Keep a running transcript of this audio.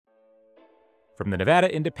From the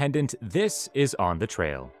Nevada Independent, this is On the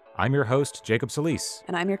Trail. I'm your host, Jacob Solis.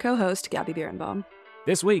 And I'm your co-host, Gabby Birnbaum.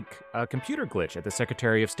 This week, a computer glitch at the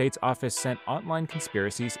Secretary of State's office sent online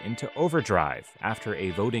conspiracies into overdrive after a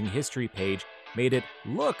voting history page made it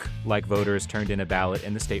look like voters turned in a ballot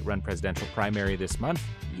in the state-run presidential primary this month,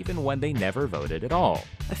 even when they never voted at all.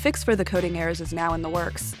 A fix for the coding errors is now in the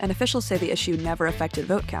works, and officials say the issue never affected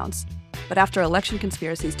vote counts. But after election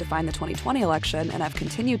conspiracies defined the 2020 election and have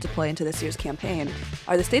continued to play into this year's campaign,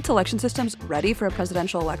 are the state's election systems ready for a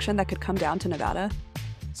presidential election that could come down to Nevada?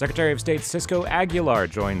 Secretary of State Cisco Aguilar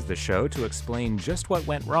joins the show to explain just what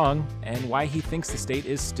went wrong and why he thinks the state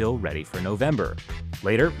is still ready for November.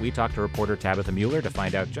 Later, we talk to reporter Tabitha Mueller to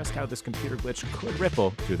find out just how this computer glitch could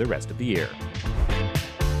ripple through the rest of the year.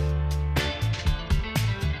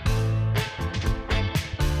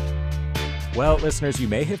 Well, listeners, you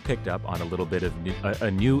may have picked up on a little bit of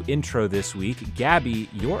a new intro this week. Gabby,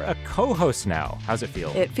 you're a co-host now. How's it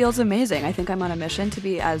feel? It feels amazing. I think I'm on a mission to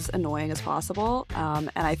be as annoying as possible.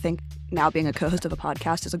 And I think now being a co-host of a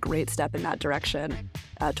podcast is a great step in that direction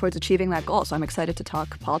towards achieving that goal. So I'm excited to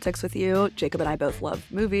talk politics with you. Jacob and I both love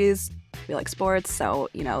movies. We like sports. So,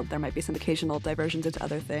 there might be some occasional diversions into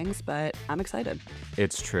other things, but I'm excited.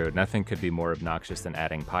 It's true. Nothing could be more obnoxious than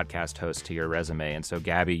adding podcast host to your resume. And so,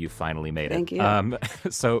 Gabby, you finally made it. Thank you.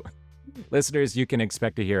 So, listeners, you can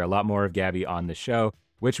expect to hear a lot more of Gabby on the show,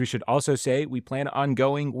 which we should also say we plan on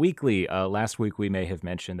going weekly. Last week, we may have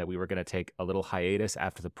mentioned that we were going to take a little hiatus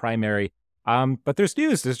after the primary. But there's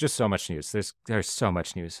news. There's just so much news. There's so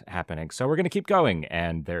much news happening. So we're going to keep going.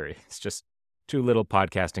 And there is just too little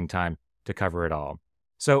podcasting time to cover it all.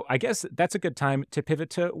 So I guess that's a good time to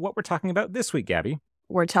pivot to what we're talking about this week, Gabby.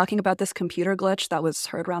 We're talking about this computer glitch that was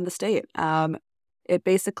heard around the state. It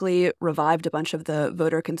basically revived a bunch of the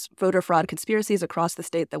voter fraud conspiracies across the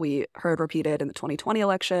state that we heard repeated in the 2020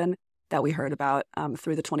 election, that we heard about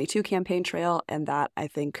through the 22 campaign trail, and that I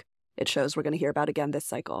think it shows we're going to hear about again this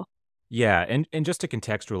cycle. Yeah, and just to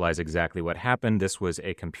contextualize exactly what happened, this was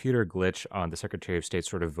a computer glitch on the Secretary of State's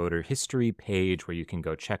sort of voter history page where you can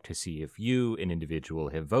go check to see if you, an individual,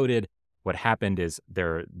 have voted. What happened is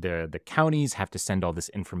the counties have to send all this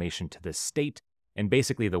information to the state, and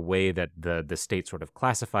basically the way that the state sort of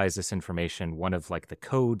classifies this information, one of like the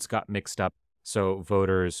codes got mixed up, so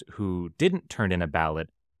voters who didn't turn in a ballot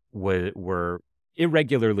were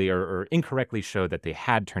irregularly or incorrectly showed that they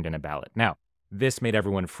had turned in a ballot. Now, this made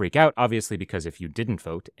everyone freak out, obviously, because if you didn't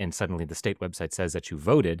vote and suddenly the state website says that you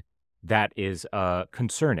voted, that is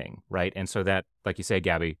concerning, right? And so that, like you say,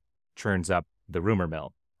 Gabby, churns up the rumor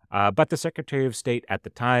mill. But the Secretary of State at the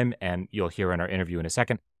time, and you'll hear in our interview in a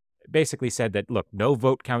second, basically said that, look, no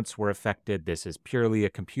vote counts were affected. This is purely a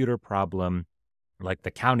computer problem. Like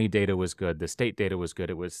the county data was good, the state data was good.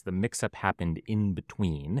 It was the mix-up happened in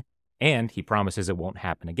between, and he promises it won't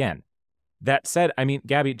happen again. That said, I mean,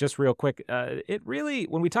 Gabby, just real quick, it really,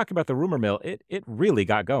 when we talk about the rumor mill, it really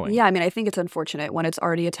got going. Yeah, I mean, I think it's unfortunate when it's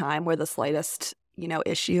already a time where the slightest,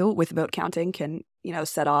 issue with vote counting can,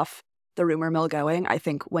 set off the rumor mill going. I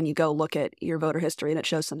think when you go look at your voter history and it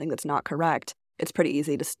shows something that's not correct, it's pretty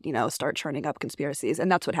easy to, start churning up conspiracies.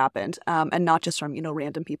 And that's what happened. And not just from,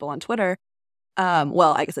 random people on Twitter.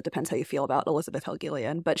 Well, I guess it depends how you feel about Elizabeth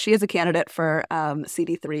Hill-Gillian, but she is a candidate for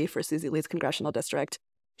CD3 for Susie Lee's congressional district.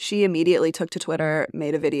 She immediately took to Twitter,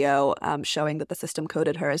 made a video showing that the system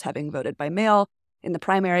coded her as having voted by mail in the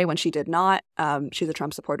primary when she did not. She's a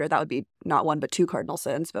Trump supporter. That would be not one but two cardinal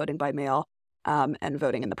sins, voting by mail and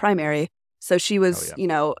voting in the primary. So she was,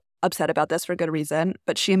 upset about this for good reason,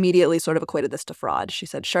 but she immediately sort of equated this to fraud. She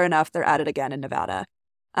said, sure enough, they're at it again in Nevada.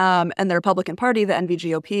 And the Republican Party, the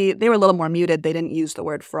NVGOP, they were a little more muted. They didn't use the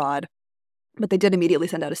word fraud, but they did immediately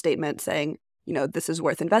send out a statement saying, this is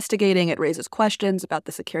worth investigating. It raises questions about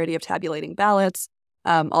the security of tabulating ballots.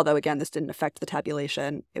 Although, again, this didn't affect the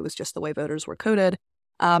tabulation. It was just the way voters were coded.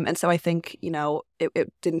 And so I think,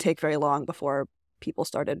 it didn't take very long before people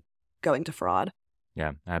started going to fraud.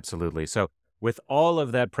 Yeah, absolutely. So with all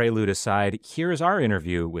of that prelude aside, here's our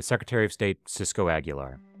interview with Secretary of State Cisco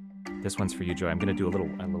Aguilar. This one's for you, Joy. I'm going to do a little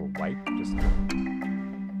wipe.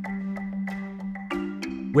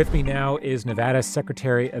 With me now is Nevada's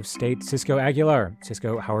Secretary of State, Cisco Aguilar.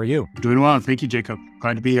 Cisco, how are you? Doing well. Thank you, Jacob.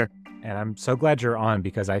 Glad to be here. And I'm so glad you're on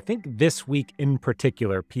because I think this week in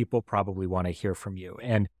particular, people probably want to hear from you.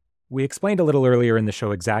 And we explained a little earlier in the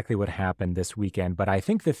show exactly what happened this weekend. But I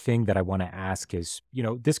think the thing that I want to ask is,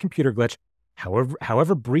 this computer glitch,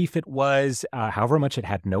 however brief it was, however much it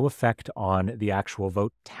had no effect on the actual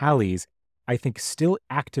vote tallies, I think still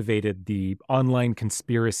activated the online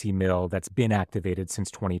conspiracy mill that's been activated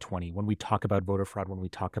since 2020. When we talk about voter fraud, when we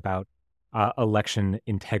talk about election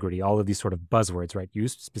integrity, all of these sort of buzzwords, right,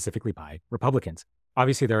 used specifically by Republicans.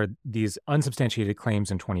 Obviously, there are these unsubstantiated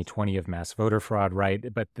claims in 2020 of mass voter fraud,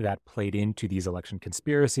 right? But that played into these election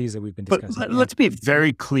conspiracies that we've been But discussing. let's be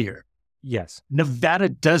very clear. Yes. Nevada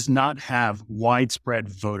does not have widespread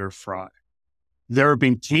voter fraud. There have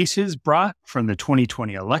been cases brought from the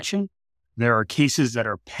 2020 election. There are cases that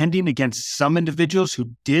are pending against some individuals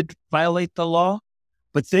who did violate the law,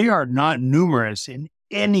 but they are not numerous in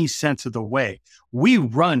any sense of the way. We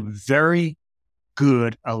run very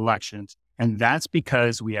good elections, and that's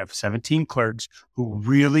because we have 17 clerks who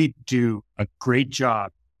really do a great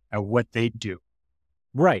job at what they do.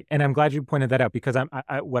 Right. And I'm glad you pointed that out, because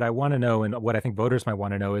what I want to know, and what I think voters might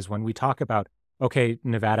want to know, is when we talk about, okay,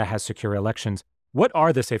 Nevada has secure elections, what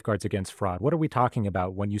are the safeguards against fraud? What are we talking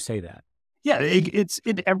about when you say that? Yeah, it's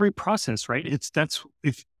in every process, right?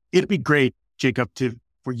 If it'd be great, Jacob,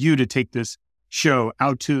 for you to take this show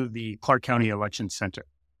out to the Clark County Election Center.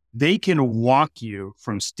 They can walk you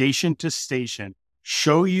from station to station,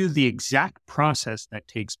 show you the exact process that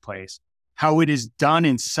takes place, how it is done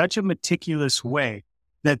in such a meticulous way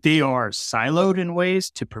that they are siloed in ways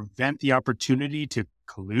to prevent the opportunity to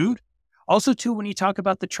collude. Also, too, when you talk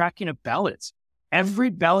about the tracking of ballots, every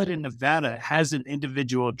ballot in Nevada has an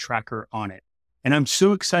individual tracker on it. And I'm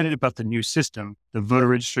so excited about the new system, the Voter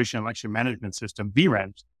Registration Election Management System,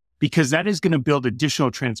 VREMS, because that is going to build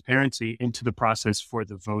additional transparency into the process for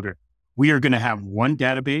the voter. We are going to have one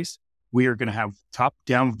database. We are going to have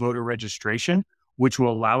top-down voter registration, which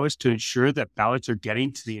will allow us to ensure that ballots are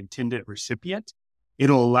getting to the intended recipient.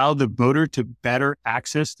 It'll allow the voter to better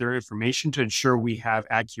access their information to ensure we have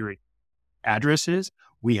accurate addresses,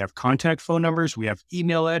 we have contact phone numbers, we have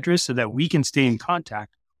email address, so that we can stay in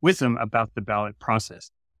contact with them about the ballot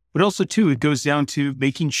process. But also, too, it goes down to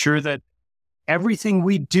making sure that everything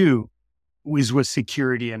we do is with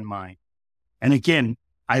security in mind. And again,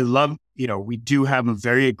 I love, we do have a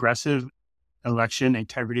very aggressive election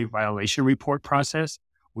integrity violation report process.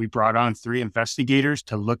 We brought on 3 investigators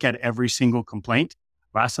to look at every single complaint.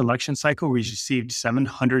 Last election cycle, we received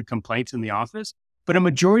 700 complaints in the office, but a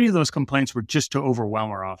majority of those complaints were just to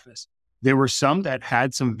overwhelm our office. There were some that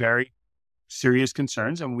had some very serious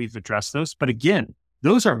concerns, and we've addressed those. But again,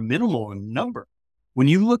 those are minimal in number. When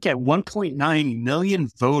you look at 1.9 million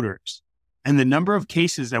voters and the number of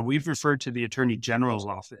cases that we've referred to the Attorney General's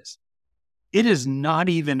office, it is not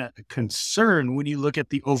even a concern when you look at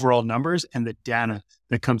the overall numbers and the data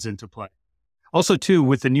that comes into play. Also, too,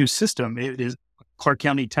 with the new system, it is Clark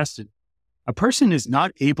County tested. A person is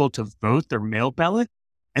not able to vote their mail ballot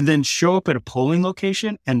and then show up at a polling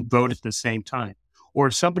location and vote at the same time. Or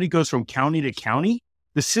if somebody goes from county to county,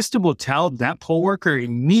 the system will tell that poll worker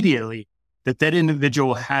immediately that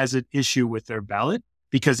individual has an issue with their ballot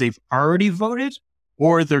because they've already voted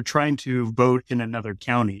or they're trying to vote in another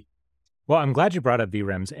county. Well, I'm glad you brought up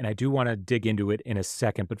VREMS, and I do want to dig into it in a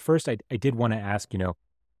second. But first, I did want to ask,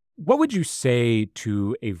 what would you say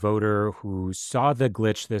to a voter who saw the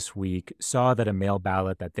glitch this week, saw that a mail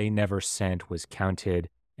ballot that they never sent was counted,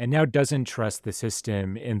 and now doesn't trust the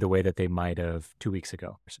system in the way that they might have 2 weeks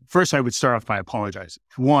ago? First, I would start off by apologizing.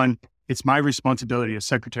 One, it's my responsibility as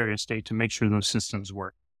Secretary of State to make sure those systems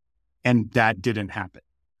work. And that didn't happen.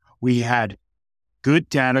 We had good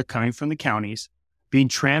data coming from the counties being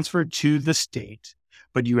transferred to the state,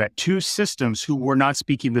 but you had 2 systems who were not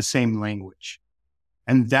speaking the same language.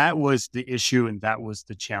 And that was the issue, and that was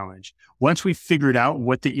the challenge. Once we figured out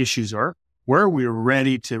what the issues are, we were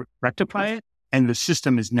ready to rectify it, and the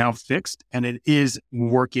system is now fixed, and it is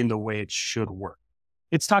working the way it should work.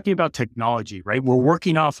 It's talking about technology, right? We're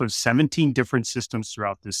working off of 17 different systems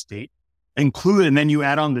throughout the state, and then you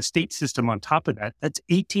add on the state system on top of that. That's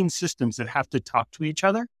 18 systems that have to talk to each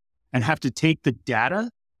other and have to take the data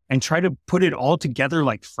and try to put it all together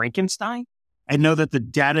like Frankenstein and know that the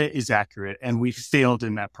data is accurate, and we failed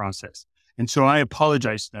in that process. And so I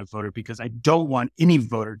apologize to that voter, because I don't want any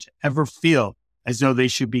voter to ever feel as though they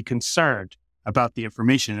should be concerned about the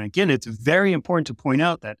information. And again, it's very important to point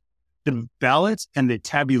out that the ballots and the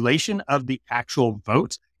tabulation of the actual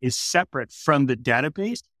votes is separate from the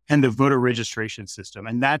database and the voter registration system.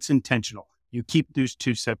 And that's intentional. You keep those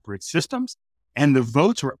 2 separate systems, and the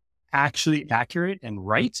votes were actually accurate and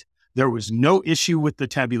right. There was no issue with the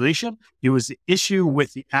tabulation. It was the issue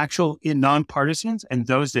with the actual nonpartisans and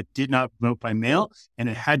those that did not vote by mail, and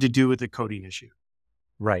it had to do with the coding issue.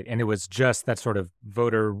 Right. And it was just that sort of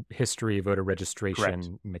voter history, voter registration Correct.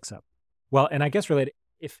 mix-up. Well, and I guess related,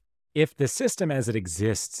 if the system as it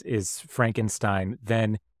exists is Frankenstein,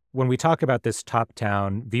 then when we talk about this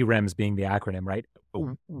top-down, VREMS being the acronym, right,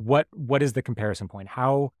 what is the comparison point?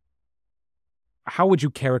 How how would you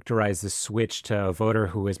characterize the switch to a voter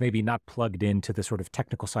who is maybe not plugged into the sort of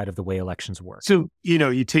technical side of the way elections work? So,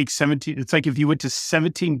 you take 17, it's like if you went to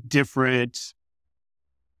 17 different,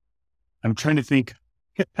 I'm trying to think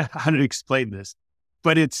how to explain this,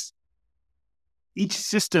 but each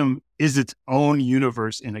system is its own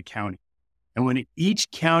universe in a county. And when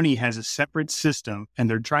each county has a separate system and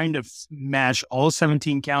they're trying to mash all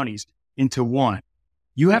 17 counties into one,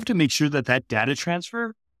 you have to make sure that that data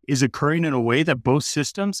transfer is occurring in a way that both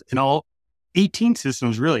systems and all 18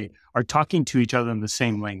 systems really are talking to each other in the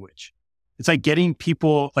same language. It's like getting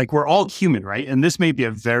people, like we're all human, right? And this may be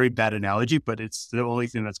a very bad analogy, but it's the only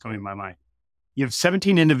thing that's coming to my mind. You have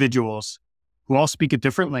 17 individuals who all speak a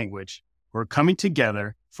different language, who are coming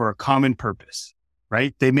together for a common purpose,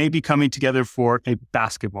 right? They may be coming together for a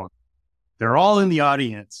basketball. They're all in the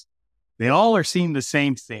audience. They all are seeing the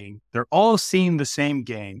same thing. They're all seeing the same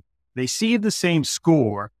game. They see the same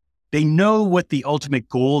score. They know what the ultimate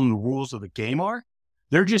goal and the rules of the game are.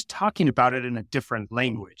 They're just talking about it in a different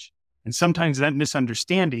language. And sometimes that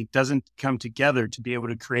misunderstanding doesn't come together to be able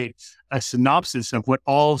to create a synopsis of what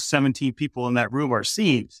all 17 people in that room are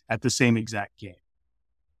seeing at the same exact game.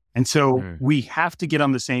 And so we have to get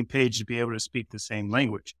on the same page to be able to speak the same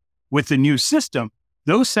language. With the new system,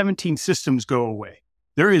 those 17 systems go away.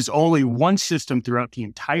 There is only one system throughout the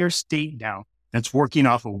entire state now that's working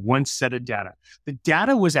off of one set of data. The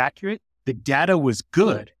data was accurate. The data was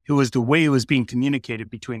good. It was the way it was being communicated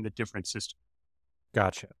between the different systems.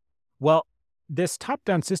 Gotcha. Well, this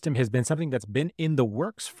top-down system has been something that's been in the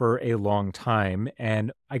works for a long time.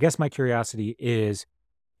 And I guess my curiosity is,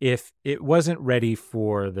 if it wasn't ready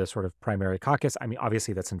for the sort of primary caucus, I mean,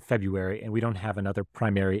 obviously that's in February and we don't have another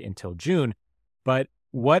primary until June, but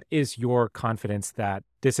what is your confidence that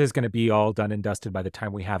this is going to be all done and dusted by the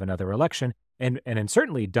time we have another election and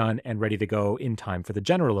certainly done and ready to go in time for the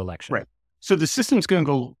general election? Right. So the system's going to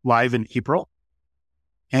go live in April,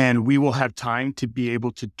 and we will have time to be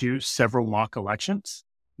able to do several mock elections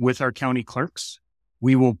with our county clerks.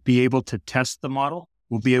 We will be able to test the model.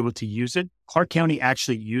 We'll be able to use it. Clark County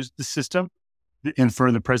actually used the system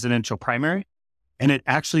for the presidential primary, and it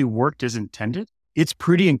actually worked as intended. It's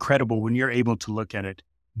pretty incredible when you're able to look at it.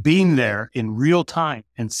 Being there in real time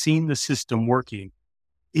and seeing the system working,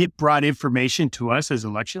 it brought information to us as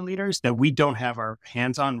election leaders that we don't have our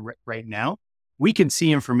hands on right now. We can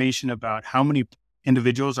see information about how many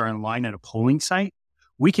individuals are in line at a polling site.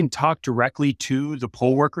 We can talk directly to the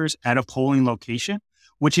poll workers at a polling location,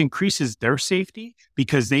 which increases their safety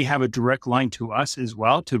because they have a direct line to us as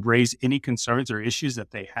well to raise any concerns or issues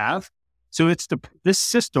that they have. So this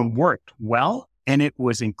system worked well, and it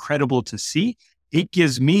was incredible to see. It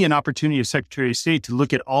gives me an opportunity as Secretary of State to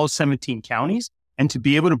look at all 17 counties and to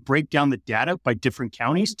be able to break down the data by different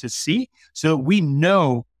counties to see, so we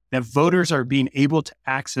know that voters are being able to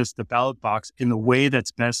access the ballot box in the way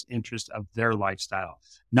that's best interest of their lifestyle.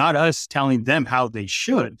 Not us telling them how they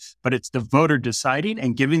should, but it's the voter deciding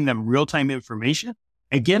and giving them real-time information.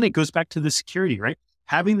 Again, it goes back to the security, right?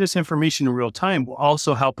 Having this information in real time will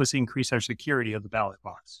also help us increase our security of the ballot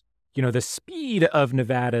box. You know, the speed of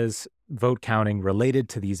Nevada's vote counting related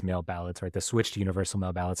to these mail ballots, right? The switch to universal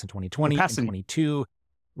mail ballots in 2020 and 22,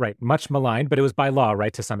 right? Much maligned, but it was by law,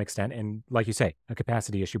 right? To some extent. And like you say, a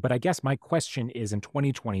capacity issue. But I guess my question is, in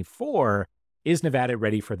 2024, is Nevada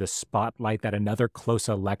ready for the spotlight that another close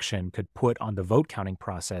election could put on the vote counting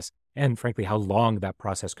process? And frankly, how long that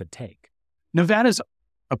process could take? Nevada's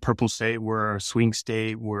a purple state. We're a swing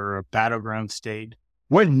state. We're a battleground state.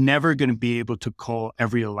 We're never going to be able to call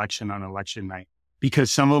every election on election night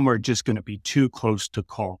because some of them are just going to be too close to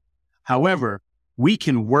call. However, we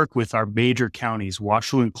can work with our major counties,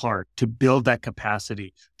 Washoe and Clark, to build that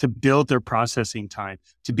capacity, to build their processing time,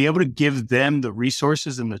 to be able to give them the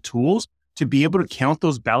resources and the tools to be able to count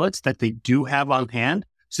those ballots that they do have on hand,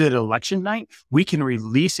 so that election night, we can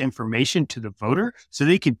release information to the voter so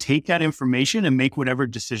they can take that information and make whatever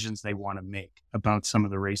decisions they want to make about some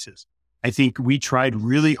of the races. I think we tried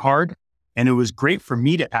really hard, and it was great for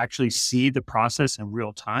me to actually see the process in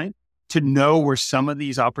real time, to know where some of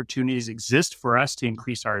these opportunities exist for us to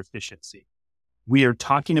increase our efficiency. We are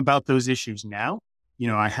talking about those issues now. You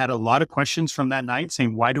know, I had a lot of questions from that night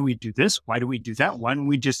saying, why do we do this? Why do we do that? Why don't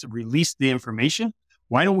we just release the information?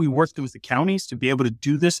 Why don't we work with the counties to be able to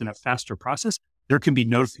do this in a faster process? There can be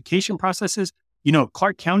notification processes. You know,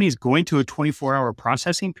 Clark County is going to a 24-hour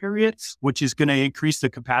processing period, which is going to increase the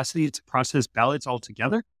capacity to process ballots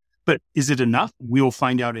altogether. But is it enough? We will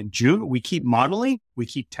find out in June. We keep modeling, we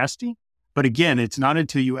keep testing. But again, it's not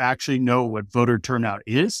until you actually know what voter turnout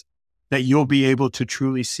is that you'll be able to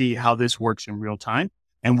truly see how this works in real time.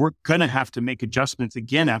 And we're going to have to make adjustments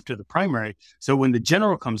again after the primary. So when the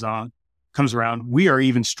general comes around, we are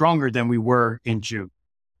even stronger than we were in June.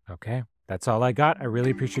 Okay. That's all I got. I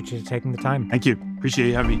really appreciate you taking the time. Thank you. Appreciate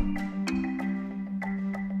you having me.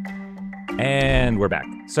 And we're back.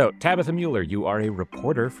 So, Tabitha Mueller, you are a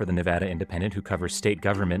reporter for the Nevada Independent who covers state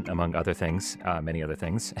government, among other things, many other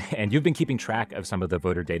things. And you've been keeping track of some of the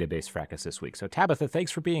voter database fracas this week. So, Tabitha,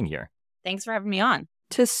 thanks for being here. Thanks for having me on.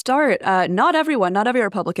 To start, not every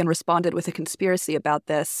Republican responded with a conspiracy about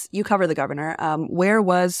this. You cover the governor. Where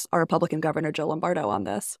was our Republican governor, Joe Lombardo, on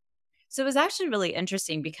this? So it was actually really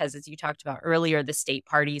interesting because, as you talked about earlier, the state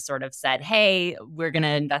party sort of said, hey, we're going to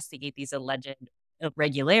investigate these alleged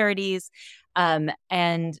irregularities.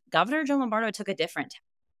 And Governor Joe Lombardo took a different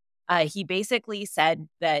tack. He basically said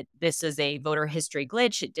that this is a voter history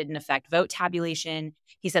glitch. It didn't affect vote tabulation.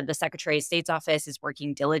 He said the Secretary of State's office is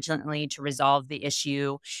working diligently to resolve the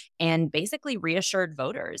issue and basically reassured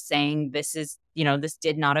voters, saying this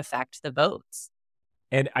did not affect the votes.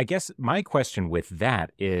 And I guess my question with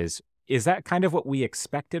that is that kind of what we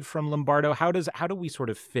expected from Lombardo? How do we sort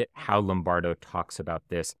of fit how Lombardo talks about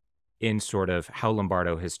this in sort of how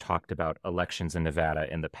Lombardo has talked about elections in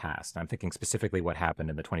Nevada in the past? I'm thinking specifically what happened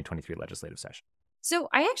in the 2023 legislative session. So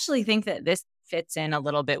I actually think that this fits in a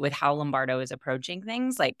little bit with how Lombardo is approaching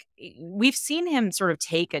things. Like, we've seen him sort of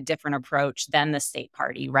take a different approach than the state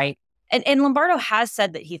party, right? And Lombardo has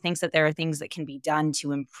said that he thinks that there are things that can be done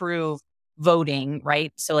to improve voting,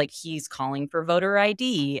 right? So like he's calling for voter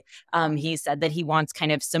ID. He said that he wants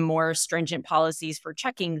kind of some more stringent policies for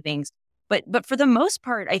checking things. But for the most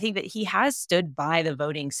part, I think that he has stood by the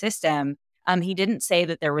voting system. He didn't say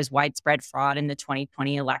that there was widespread fraud in the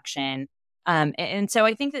 2020 election. And so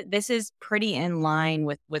I think that this is pretty in line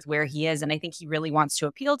with where he is. And I think he really wants to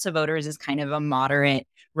appeal to voters as kind of a moderate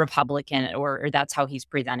Republican, or that's how he's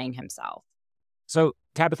presenting himself. So,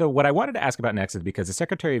 Tabitha, what I wanted to ask about next is because the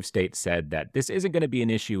Secretary of State said that this isn't going to be an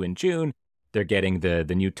issue in June. They're getting the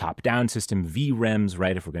new top-down system, VREMS,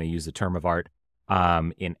 right, if we're going to use the term of art,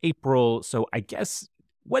 in April. So I guess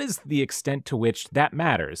what is the extent to which that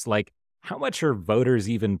matters? Like, how much are voters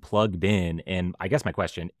even plugged in? And I guess my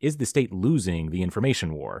question, is the state losing the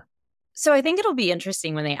information war? So I think it'll be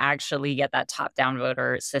interesting when they actually get that top-down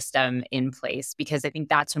voter system in place, because I think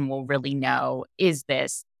that's when we'll really know, is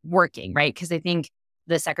this working, right? Because I think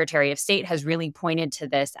the Secretary of State has really pointed to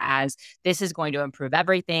this as this is going to improve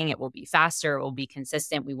everything. It will be faster. It will be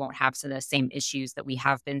consistent. We won't have some of the same issues that we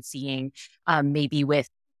have been seeing maybe with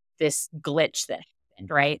this glitch that happened,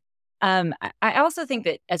 right? I also think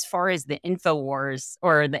that as far as the info wars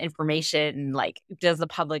or the information, like, does the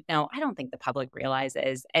public know? I don't think the public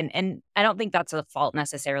realizes. And I don't think that's a fault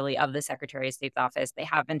necessarily of the Secretary of State's office. They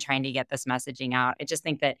have been trying to get this messaging out. I just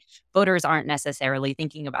think that voters aren't necessarily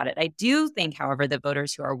thinking about it. I do think, however, that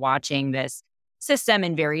voters who are watching this system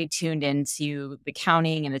and very tuned into the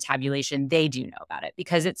counting and the tabulation, they do know about it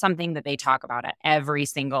because it's something that they talk about at every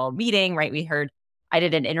single meeting, right? I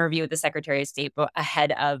did an interview with the Secretary of State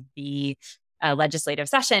ahead of the legislative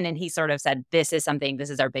session, and he sort of said, this is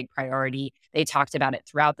our big priority. They talked about it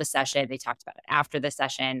throughout the session. They talked about it after the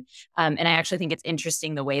session. And I actually think it's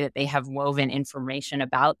interesting the way that they have woven information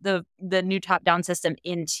about the new top-down system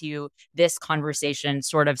into this conversation,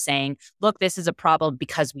 sort of saying, look, this is a problem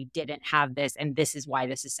because we didn't have this, and this is why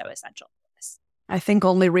this is so essential. I think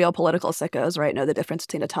only real political sickos, right, know the difference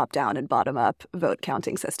between a top-down and bottom-up vote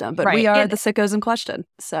counting system. But we are the sickos in question.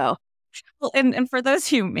 So, well, and for those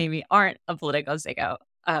who maybe aren't a political sicko,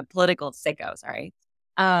 sorry,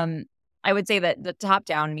 I would say that the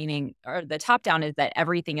top-down is that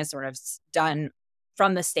everything is sort of done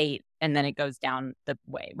from the state and then it goes down the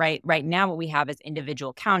way, right? Right now, what we have is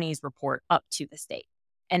individual counties report up to the state.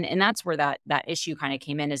 And that's where that issue kind of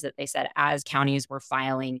came in, is that they said as counties were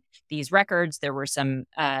filing these records, there were some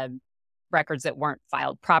records that weren't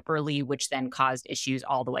filed properly, which then caused issues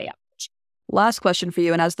all the way up. Last question for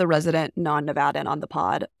you, and as the resident non-Nevadan on the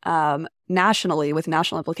pod, nationally, with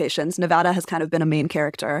national implications, Nevada has kind of been a main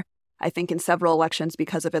character, I think, in several elections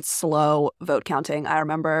because of its slow vote counting. I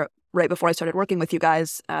remember right before I started working with you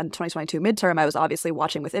guys on 2022 midterm, I was obviously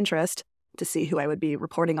watching with interest to see who I would be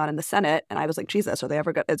reporting on in the Senate. And I was like, Jesus,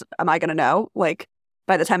 am I going to know? Like,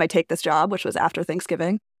 by the time I take this job, which was after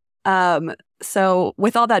Thanksgiving. So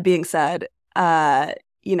with all that being said, the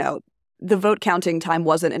vote counting time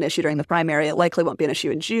wasn't an issue during the primary. It likely won't be an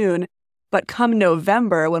issue in June. But come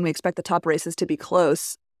November, when we expect the top races to be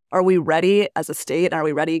close, are we ready as a state? Are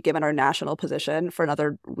we ready, given our national position, for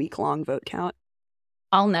another week-long vote count?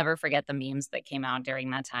 I'll never forget the memes that came out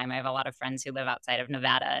during that time. I have a lot of friends who live outside of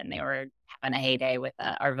Nevada, and they were having a heyday with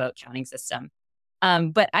our vote counting system.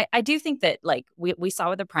 But I do think that like we saw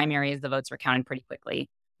with the primaries, the votes were counted pretty quickly.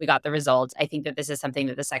 We got the results. I think that this is something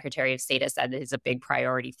that the Secretary of State has said is a big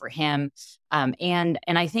priority for him. And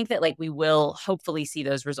I think that like we will hopefully see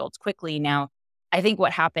those results quickly. Now, I think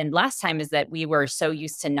what happened last time is that we were so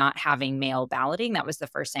used to not having mail balloting. That was the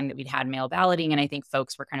first time that we'd had mail balloting. And I think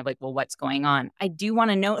folks were kind of like, well, what's going on? I do want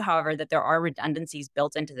to note, however, that there are redundancies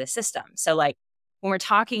built into the system. So like when we're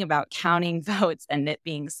talking about counting votes and it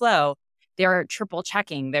being slow, they're triple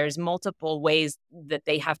checking. There's multiple ways that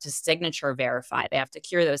they have to signature verify. They have to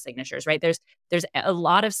cure those signatures, right? There's a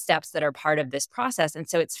lot of steps that are part of this process. And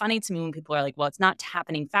so it's funny to me when people are like, well, it's not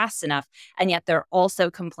happening fast enough. And yet they're also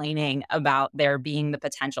complaining about there being the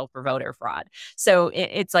potential for voter fraud. So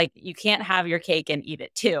it's like you can't have your cake and eat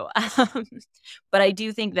it too. But I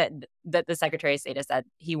do think that the Secretary of State has said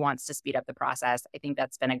he wants to speed up the process. I think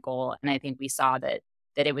that's been a goal. And I think we saw that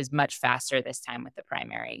it was much faster this time with the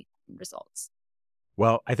primary results.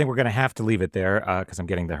 Well, I think we're going to have to leave it there because I'm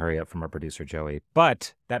getting the hurry up from our producer, Joey.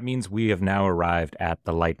 But that means we have now arrived at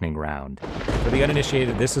the lightning round. For the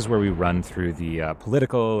uninitiated, this is where we run through the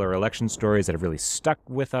political or election stories that have really stuck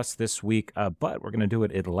with us this week, but we're going to do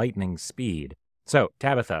it at lightning speed. So,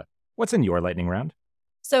 Tabitha, what's in your lightning round?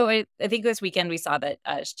 So I think this weekend we saw that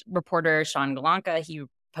reporter Sean Galanka, he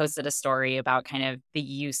posted a story about kind of the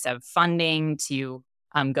use of funding to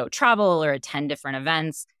go travel or attend different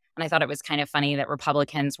events. And I thought it was kind of funny that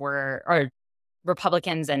Republicans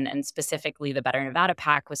and specifically the Better Nevada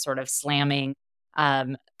PAC was sort of slamming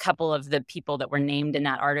a couple of the people that were named in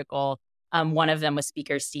that article. One of them was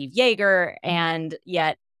Speaker Steve Yeager, and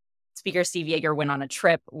yet Speaker Steve Yeager went on a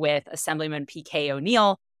trip with Assemblyman P.K.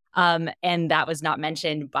 O'Neill, and that was not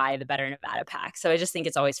mentioned by the Better Nevada PAC. So I just think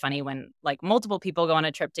it's always funny when like multiple people go on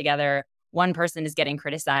a trip together, one person is getting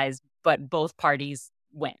criticized, but both parties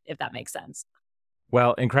win, if that makes sense.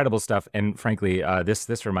 Well, incredible stuff. And frankly,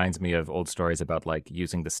 this reminds me of old stories about like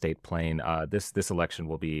using the state plane. This election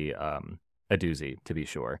will be a doozy, to be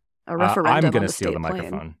sure. A referendum I'm going on to steal the state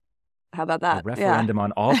microphone. plane. How about that? A referendum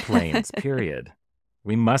on all planes, period.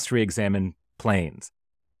 We must re-examine planes.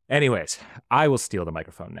 Anyways, I will steal the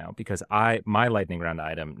microphone now because my lightning round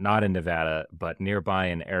item, not in Nevada, but nearby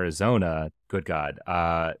in Arizona, good God,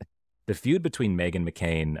 the feud between Meghan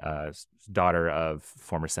McCain, daughter of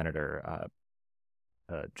former Senator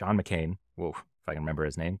John McCain, whoa, if I can remember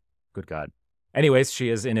his name, good God. Anyways, she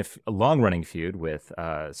is in a long-running feud with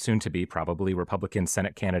soon-to-be probably Republican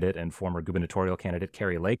Senate candidate and former gubernatorial candidate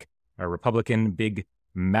Kari Lake, a Republican big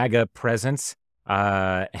MAGA presence.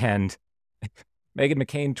 And Meghan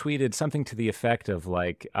McCain tweeted something to the effect of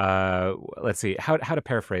like, let's see, how to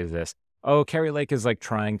paraphrase this. Oh, Kari Lake is like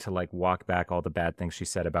trying to like walk back all the bad things she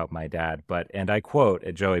said about my dad. But, and I quote,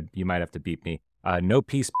 Joey, you might have to beep me, no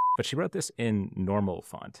peace, but she wrote this in normal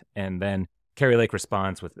font. And then Kari Lake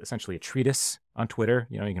responds with essentially a treatise on Twitter.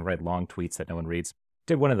 You know, you can write long tweets that no one reads.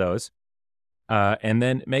 Did one of those. And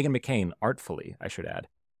then Meghan McCain, artfully, I should add,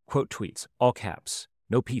 quote tweets, all caps,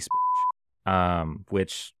 no peace,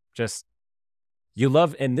 which just, you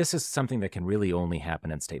love, and this is something that can really only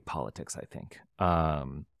happen in state politics, I think.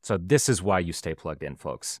 So this is why you stay plugged in,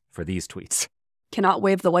 folks, for these tweets. Cannot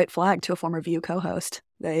wave the white flag to a former View co-host.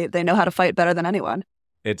 They know how to fight better than anyone.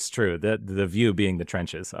 It's true. The View being the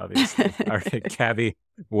trenches, obviously. All right, Gabby,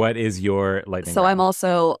 what is your lightning round? I'm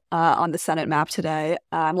also on the Senate map today.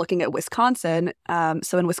 I'm looking at Wisconsin.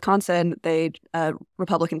 So in Wisconsin, a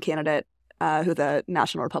Republican candidate who the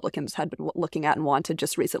National Republicans had been looking at and wanted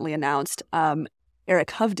just recently announced, Eric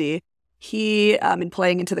Hovde. He, in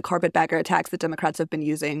playing into the carpetbagger attacks that Democrats have been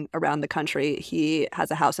using around the country, he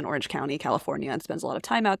has a house in Orange County, California, and spends a lot of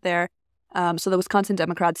time out there. So the Wisconsin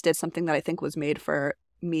Democrats did something that I think was made for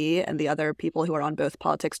me and the other people who are on both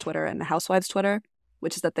Politics Twitter and the Housewives Twitter,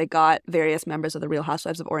 which is that they got various members of the Real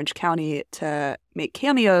Housewives of Orange County to make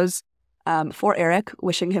cameos for Eric,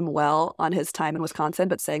 wishing him well on his time in Wisconsin,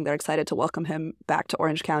 but saying they're excited to welcome him back to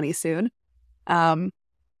Orange County soon.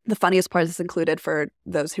 The funniest part is included, for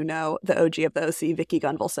those who know, the OG of the OC, Vicki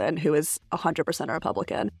Gunvalson, who is 100% a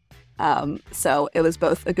Republican. So it was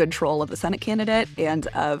both a good troll of the Senate candidate and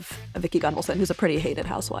of Vicki Gunvalson, who's a pretty hated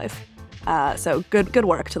housewife. So good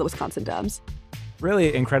work to the Wisconsin Dems.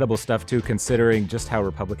 Really incredible stuff, too, considering just how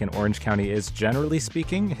Republican Orange County is, generally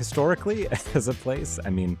speaking, historically, as a place. I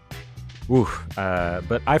mean,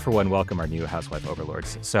 but I, for one, welcome our new housewife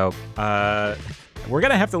overlords. So we're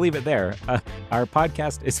going to have to leave it there. Our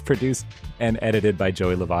podcast is produced and edited by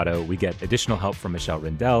Joey Lovato. We get additional help from Michelle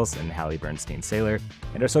Rindels and Hallie Bernstein-Saylor.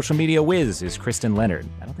 And our social media whiz is Kristen Leonard.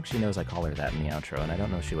 I don't think she knows I call her that in the outro, and I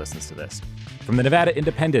don't know if she listens to this. From the Nevada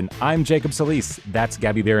Independent, I'm Jacob Solis. That's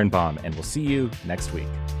Gabby Berenbaum, and we'll see you next week.